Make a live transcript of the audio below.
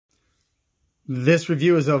This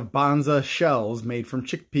review is of Banza shells made from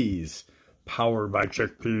chickpeas. Powered by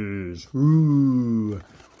chickpeas. Ooh,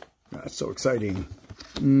 that's so exciting.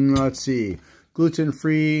 Let's see.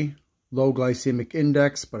 Gluten-free, low glycemic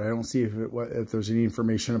index, but I don't see if there's any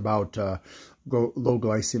information about low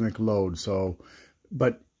glycemic load.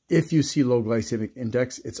 But if you see low glycemic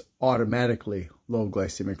index, it's automatically low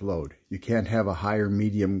glycemic load. You can't have a higher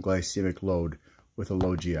medium glycemic load with a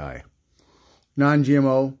low GI.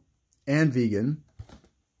 Non-GMO and vegan.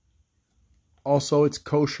 Also, it's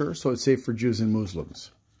kosher, so it's safe for Jews and Muslims.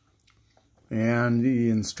 And the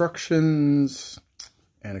instructions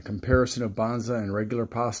and a comparison of Banza and regular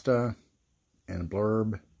pasta and a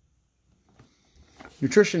blurb.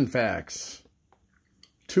 Nutrition facts.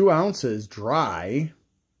 2 ounces dry.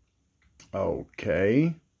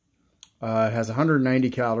 Okay. It has 190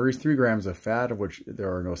 calories, 3 grams of fat, of which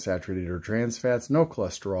there are no saturated or trans fats, no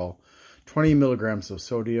cholesterol, 20 milligrams of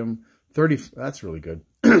sodium, that's really good,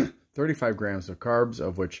 35 grams of carbs,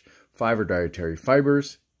 of which 5 are dietary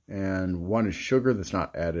fibers, and 1 is sugar that's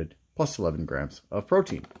not added, plus 11 grams of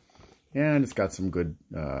protein. And it's got some good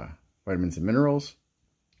vitamins and minerals.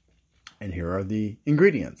 And here are the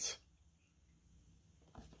ingredients.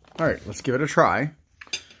 All right, let's give it a try.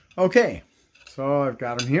 Okay, so I've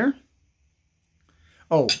got them here.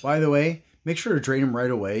 Oh, by the way, make sure to drain them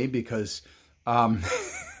right away because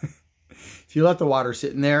if you let the water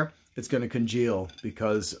sit in there, it's going to congeal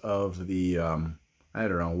because of the, I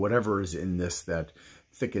don't know, whatever is in this that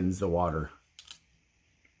thickens the water.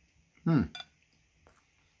 A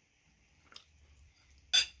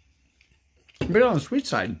bit on the sweet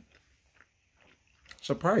side.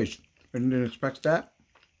 Surprised. I didn't expect that.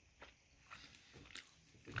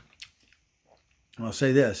 I'll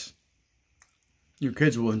say this. Your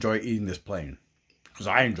kids will enjoy eating this plain. Because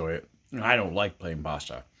I enjoy it. And I don't like plain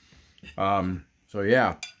pasta. So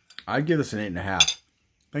yeah, I'd give this an 8.5.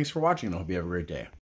 Thanks for watching and I hope you have a great day.